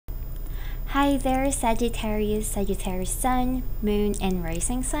Hi there, Sagittarius, Sagittarius Sun, Moon, and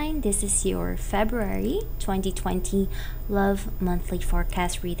Rising sign. This is your February 2020 Love Monthly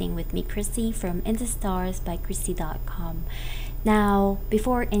Forecast reading with me, Krissy, from In the Stars by Krissy.com. Now,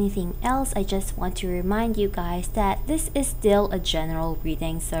 before anything else, I just want to remind you guys that this is still a general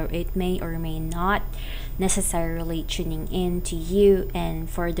reading, so it may or may not necessarily tuning in to you and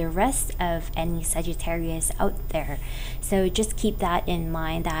for the rest of any Sagittarius out there. So just keep that in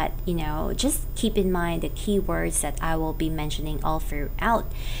mind, that just keep in mind the keywords that I will be mentioning all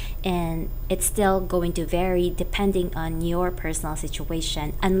throughout, and it's still going to vary depending on your personal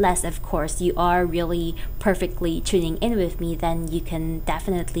situation, unless of course you are really perfectly tuning in with me. Then you can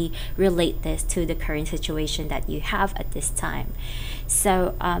definitely relate this to the current situation that you have at this time.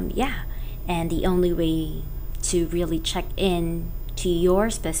 So yeah, and the only way to really check in to your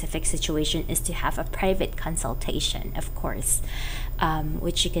specific situation is to have a private consultation, of course,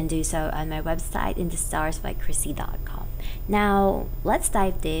 which you can do so on my website, inthestarsbykrissy.com. Now, let's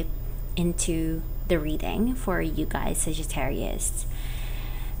dive deep into the reading for you guys, Sagittarius.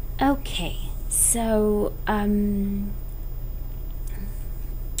 Okay, so as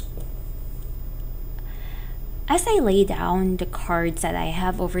I lay down the cards that I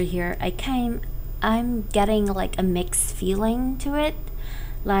have over here, I'm getting like a mixed feeling to it.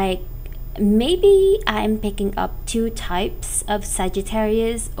 Like maybe I'm picking up two types of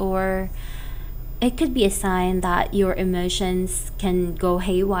Sagittarius, or it could be a sign that your emotions can go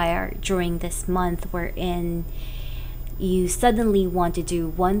haywire during this month, wherein you suddenly want to do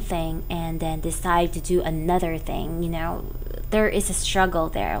one thing and then decide to do another thing. There is a struggle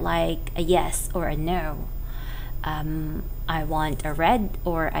there, like a yes or a no. I want a red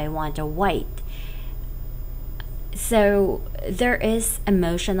or I want a white. So there is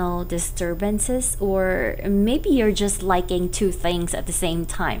emotional disturbances, or maybe you're just liking two things at the same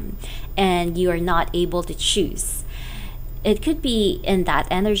time and you are not able to choose. It could be in that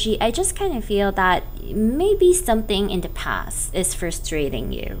energy. I just kind of feel that maybe something in the past is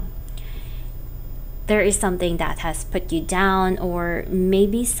frustrating you. There is something that has put you down, or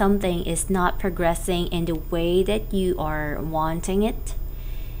maybe something is not progressing in the way that you are wanting it,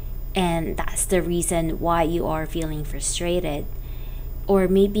 and that's the reason why you are feeling frustrated. Or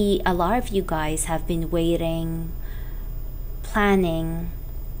maybe a lot of you guys have been waiting, planning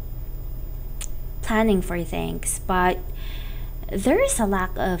for things, but there is a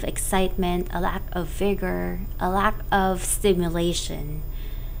lack of excitement, a lack of vigor, a lack of stimulation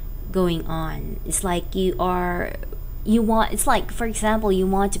going on. It's like it's like, for example, you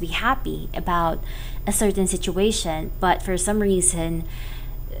want to be happy about a certain situation, but for some reason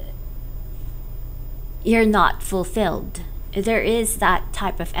you're not fulfilled. There is that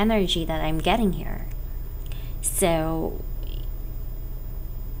type of energy that I'm getting here. So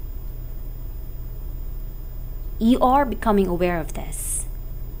you are becoming aware of this.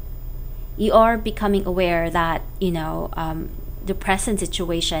 You are becoming aware that the present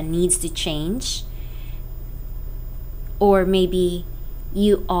situation needs to change, or maybe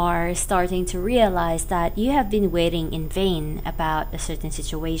you are starting to realize that you have been waiting in vain about a certain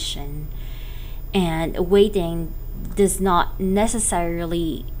situation, and waiting does not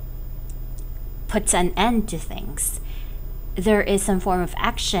necessarily put an end to things. There is some form of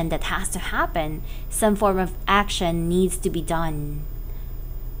action that has to happen. Some form of action needs to be done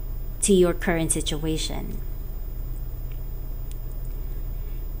to your current situation.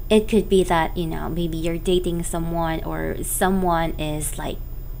 It could be that, maybe you're dating someone, or someone is like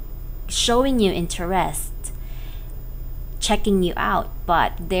showing you interest, checking you out,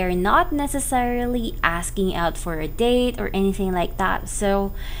 but they're not necessarily asking out for a date or anything like that.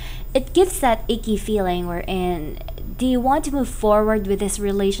 So it gives that icky feeling wherein, do you want to move forward with this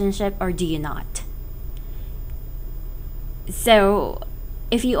relationship or do you not? So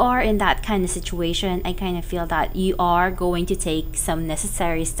if you are in that kind of situation, I kind of feel that you are going to take some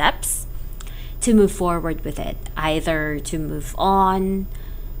necessary steps to move forward with it, either to move on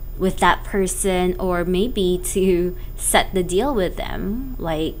with that person, or maybe to set the deal with them,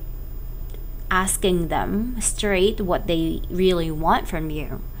 like asking them straight what they really want from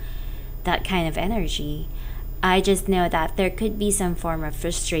you. That kind of energy. I just know that there could be some form of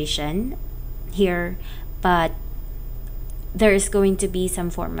frustration here, but there's going to be some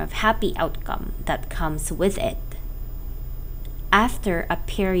form of happy outcome that comes with it after a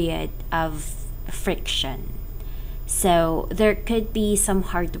period of friction. So there could be some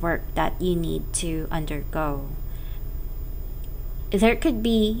hard work that you need to undergo. There could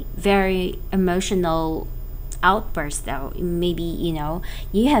be very emotional outbursts though. Maybe,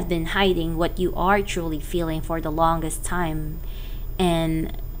 you have been hiding what you are truly feeling for the longest time,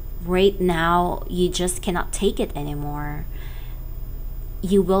 and right now you just cannot take it anymore,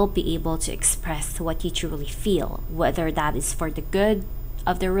 you will be able to express what you truly feel, whether that is for the good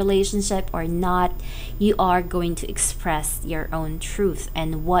of the relationship or not. You are going to express your own truth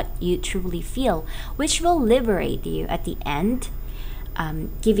and what you truly feel, which will liberate you at the end,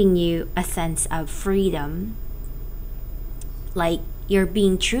 giving you a sense of freedom, like you're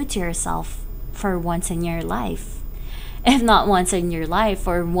being true to yourself for once in your life. If not once in your life,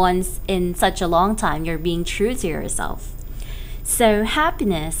 or once in such a long time, you're being true to yourself. So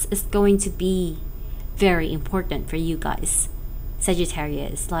happiness is going to be very important for you guys,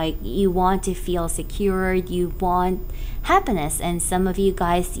 Sagittarius. Like, you want to feel secured, you want happiness, and some of you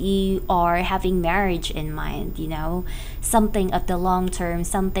guys, you are having marriage in mind, something of the long term,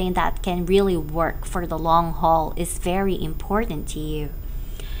 something that can really work for the long haul is very important to you.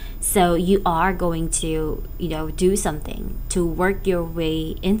 So you are going to do something to work your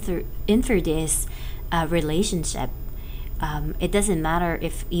way into this relationship. It doesn't matter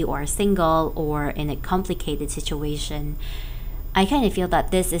if you are single or in a complicated situation. I kind of feel that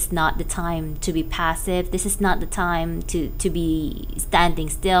this is not the time to be passive. This is not the time to be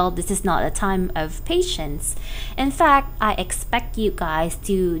standing still. This is not a time of patience. In fact, I expect you guys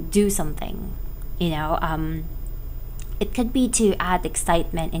to do something. It could be to add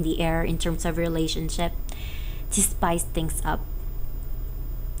excitement in the air in terms of relationship, to spice things up.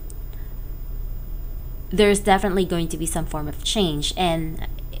 There's definitely going to be some form of change, and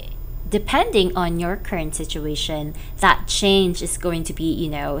depending on your current situation, that change is going to be,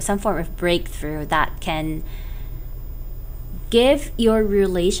 some form of breakthrough that can give your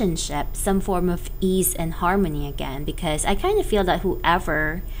relationship some form of ease and harmony again. Because I kind of feel that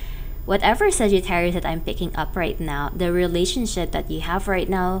whatever Sagittarius that I'm picking up right now, the relationship that you have right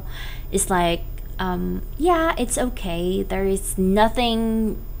now is like, yeah, it's okay. There is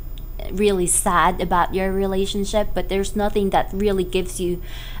nothing really sad about your relationship, but there's nothing that really gives you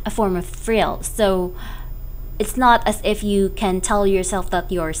a form of thrill. So it's not as if you can tell yourself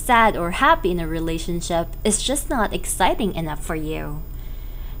that you're sad or happy in a relationship. It's just not exciting enough for you,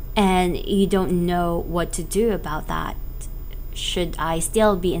 and you don't know what to do about that. Should I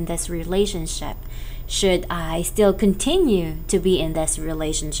still be in this relationship? Should I still continue to be in this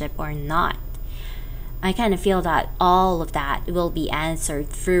relationship or not? I kind of feel that all of that will be answered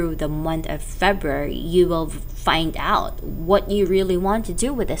through the month of February. You will find out what you really want to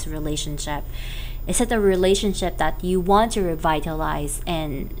do with this relationship. Is it a relationship that you want to revitalize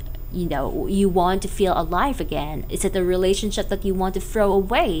and you want to feel alive again? Is it a relationship that you want to throw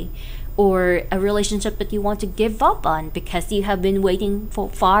away, or a relationship that you want to give up on because you have been waiting for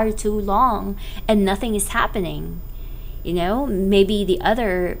far too long and nothing is happening? Maybe the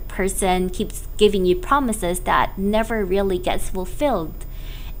other person keeps giving you promises that never really gets fulfilled,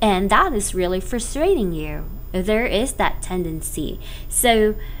 and that is really frustrating you. There is that tendency.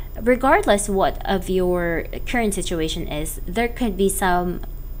 So regardless what of your current situation is, there could be some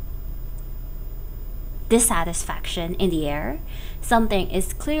dissatisfaction in the air. Something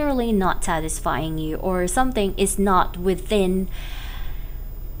is clearly not satisfying you, or something is not within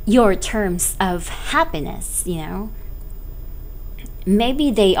your terms of happiness. Maybe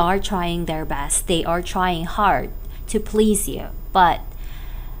they are trying their best, they are trying hard to please you, but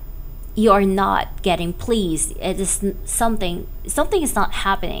you're not getting pleased. It is something is not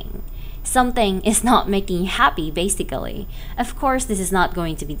happening. Something is not making you happy, basically. Of course, this is not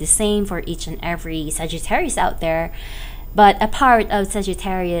going to be the same for each and every Sagittarius out there, but a part of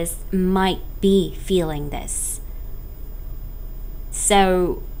Sagittarius might be feeling this.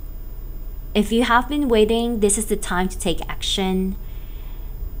 So if you have been waiting, this is the time to take action,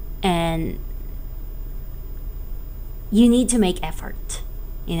 and you need to make effort.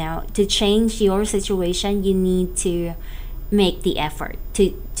 To change your situation, you need to make the effort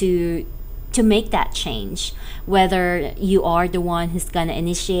to make that change. Whether you are the one who's gonna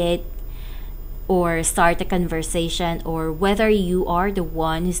initiate or start a conversation, or whether you are the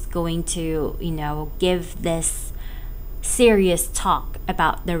one who's going to give this serious talk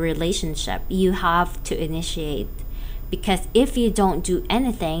about the relationship, you have to initiate. Because if you don't do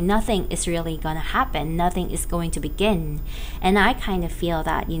anything, nothing is really gonna happen, nothing is going to begin. And I kind of feel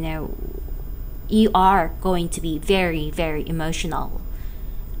that you are going to be very, very emotional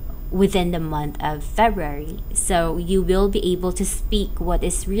within the month of February. So you will be able to speak what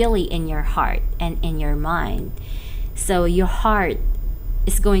is really in your heart and in your mind. So your heart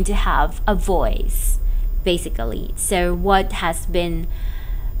is going to have a voice, basically. So what has been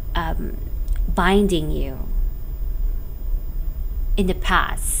binding you in the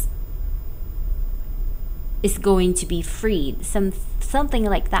past, is going to be freed, something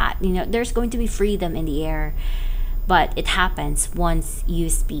like that. There's going to be freedom in the air, but it happens once you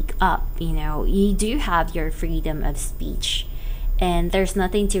speak up. You do have your freedom of speech, and there's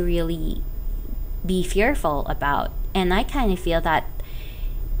nothing to really be fearful about. And I kind of feel that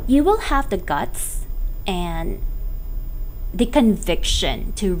you will have the guts and the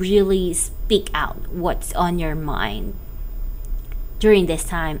conviction to really speak out what's on your mind during this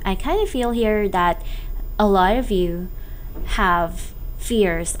time. I kind of feel here that a lot of you have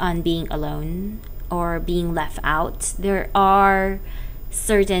fears on being alone or being left out. There are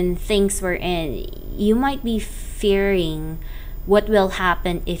certain things wherein you might be fearing what will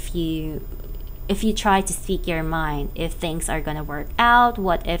happen if you try to speak your mind, if things are gonna work out,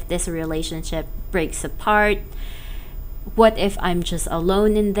 what if this relationship breaks apart, what if I'm just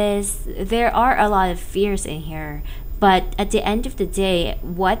alone in this. There are a lot of fears in here, but at the end of the day,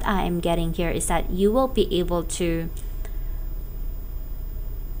 what I'm getting here is that you will be able to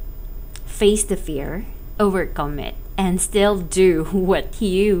face the fear, overcome it, and still do what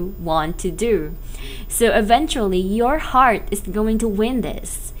you want to do. So eventually your heart is going to win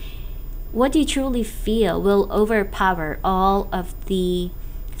this. What you truly feel will overpower all of the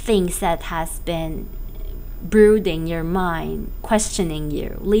things that has been brooding your mind, questioning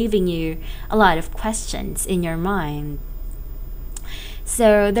you, leaving you a lot of questions in your mind.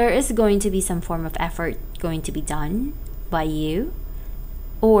 So there is going to be some form of effort going to be done by you,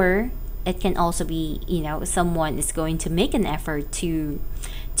 or it can also be, someone is going to make an effort to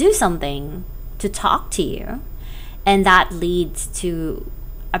do something, to talk to you, and that leads to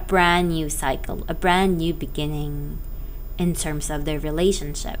a brand new cycle, a brand new beginning in terms of their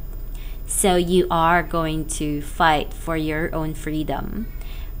relationship. So you are going to fight for your own freedom,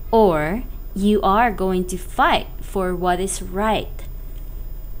 or you are going to fight for what is right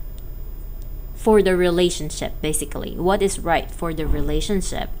for the relationship, basically. What is right for the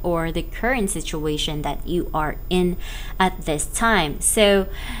relationship or the current situation that you are in at this time. So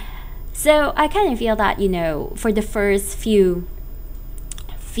I kind of feel that, for the first few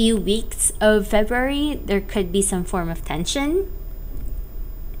weeks of February, there could be some form of tension.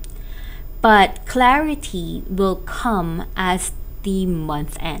 But clarity will come as the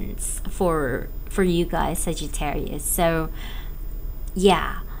month ends for you guys, Sagittarius. So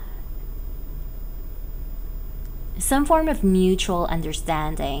yeah, some form of mutual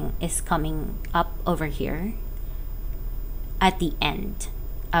understanding is coming up over here at the end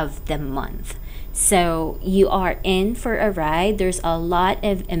of the month. So you are in for a ride. There's a lot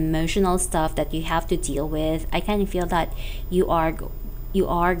of emotional stuff that you have to deal with. I kind of feel that you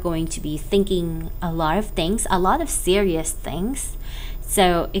are going to be thinking a lot of things, a lot of serious things.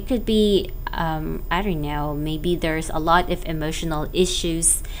 So it could be, I don't know, maybe there's a lot of emotional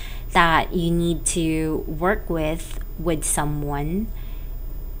issues that you need to work with someone.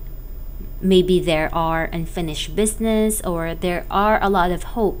 Maybe there are unfinished business, or there are a lot of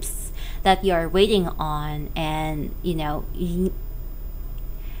hopes that you are waiting on, and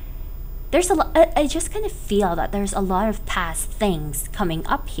there's a lot. I just kind of feel that there's a lot of past things coming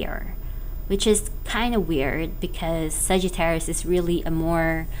up here, which is kind of weird because Sagittarius is really a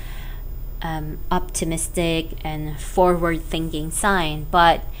more optimistic and forward-thinking sign.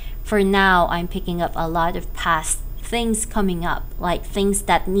 But for now, I'm picking up a lot of past things coming up, like things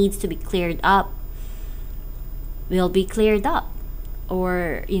that needs to be cleared up will be cleared up,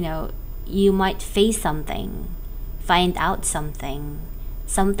 or you might face something, find out something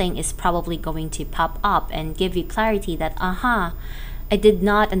is probably going to pop up and give you clarity that, I did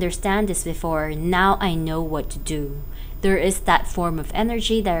not understand this before, now I know what to do. There is that form of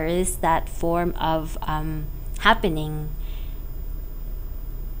energy, there is that form of happening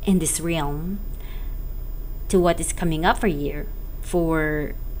in this realm to what is coming up for you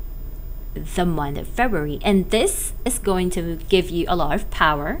for the month of February. And this is going to give you a lot of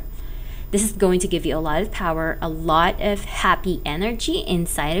power. This is going to give you a lot of power, a lot of happy energy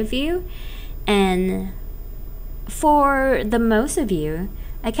inside of you. And for the most of you,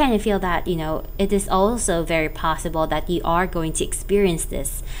 I kind of feel that, it is also very possible that you are going to experience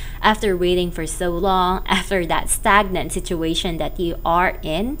this after waiting for so long, after that stagnant situation that you are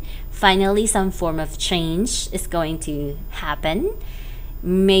in. Finally, some form of change is going to happen.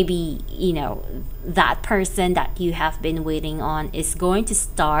 Maybe, that person that you have been waiting on is going to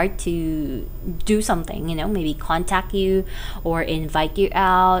start to do something, maybe contact you or invite you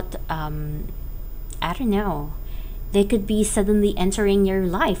out. I don't know. They could be suddenly entering your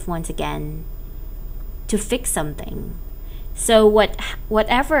life once again to fix something. So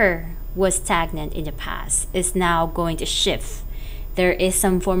whatever was stagnant in the past is now going to shift. There is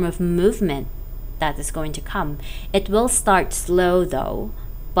some form of movement that is going to come. It will start slow though,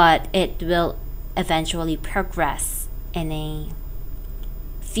 but it will eventually progress in a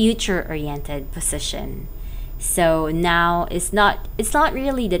future oriented position. So now it's not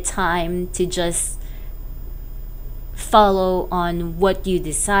really the time to just follow on what you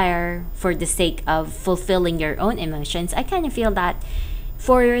desire for the sake of fulfilling your own emotions. I kind of feel that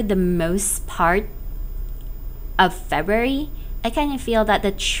for the most part of February, I kind of feel that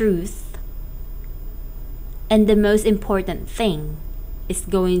the truth and the most important thing is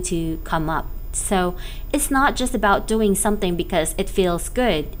going to come up. So it's not just about doing something because it feels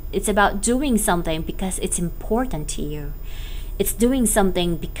good. It's about doing something because it's important to you. It's doing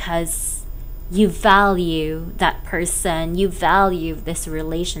something because you value that person, you value this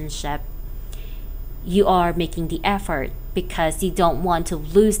relationship. You are making the effort because you don't want to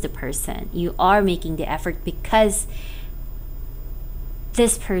lose the person. You are making the effort because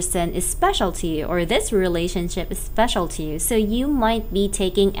this person is special to you, or this relationship is special to you. So you might be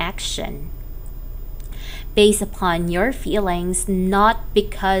taking action based upon your feelings, not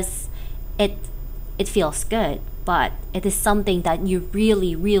because it feels good, but it is something that you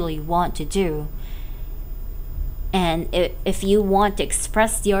really, really want to do. And if you want to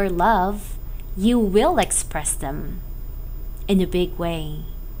express your love, you will express them in a big way.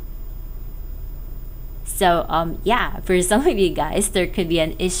 So yeah, for some of you guys, there could be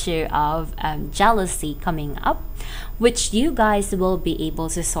an issue of jealousy coming up, which you guys will be able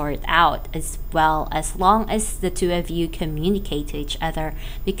to sort out as well, as long as the two of you communicate to each other.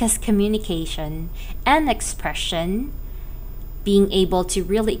 Because communication and expression, being able to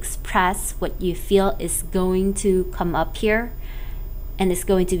really express what you feel, is going to come up here, and it's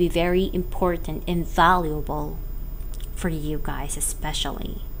going to be very important and valuable for you guys,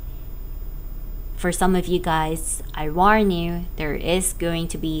 especially. For some of you guys, I warn you, there is going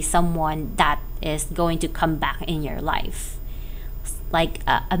to be someone that is going to come back in your life. Like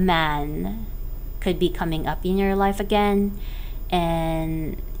a man could be coming up in your life again,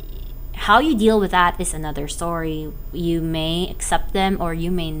 and how you deal with that is another story. You may accept them or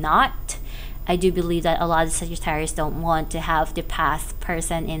you may not. I do believe that a lot of Sagittarius don't want to have the past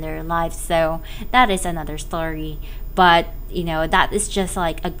person in their life, so that is another story. But you know, that is just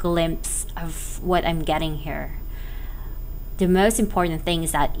like a glimpse of what I'm getting here. The most important thing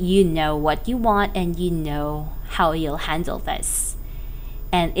is that you know what you want and you know how you'll handle this.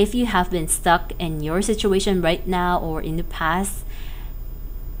 And if you have been stuck in your situation right now or in the past,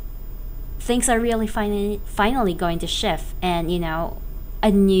 things are really finally going to shift, and you know, a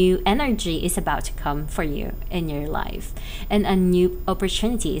new energy is about to come for you in your life, and a new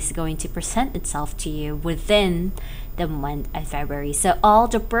opportunity is going to present itself to you within the month of February. So all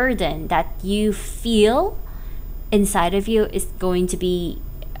the burden that you feel inside of you is going to be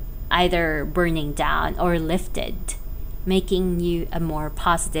either burning down or lifted, making you a more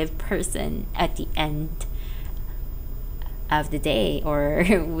positive person at the end of the day or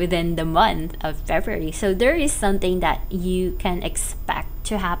within the month of February. So there is something that you can expect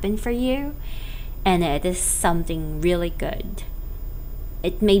to happen for you, and it is something really good.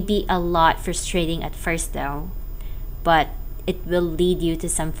 It may be a lot frustrating at first though, but it will lead you to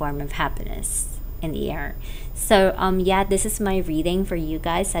some form of happiness in the air. So yeah, this is my reading for you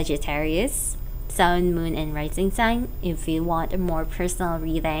guys, Sagittarius, Sun, Moon, and Rising sign. If you want a more personal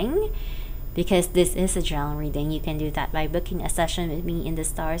reading, because this is a general reading, you can do that by booking a session with me in the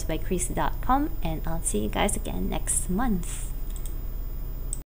stars by Krissy.com, and I'll see you guys again next month.